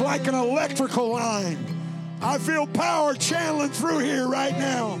power. It's like an electrical line. I feel power channeling through here right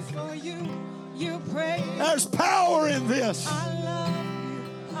now. There's power in this.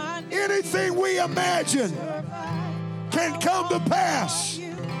 Anything we imagine can come to pass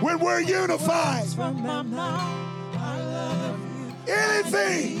when we're unified.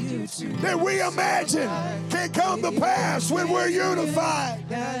 Anything that we imagine can come to pass when we're unified.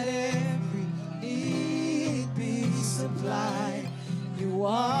 That every need be supplied. You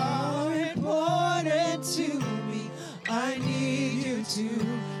are important to me. I need you to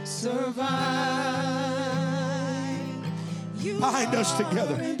survive. You Bind us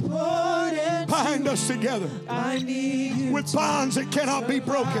together. Bind us together. I need you with bonds that cannot be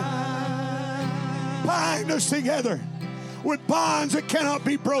broken. Bind us together with bonds that cannot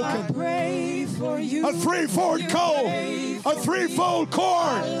be broken. pray for you. A threefold cord, a threefold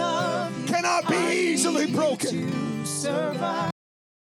cord cannot be easily broken. Survive.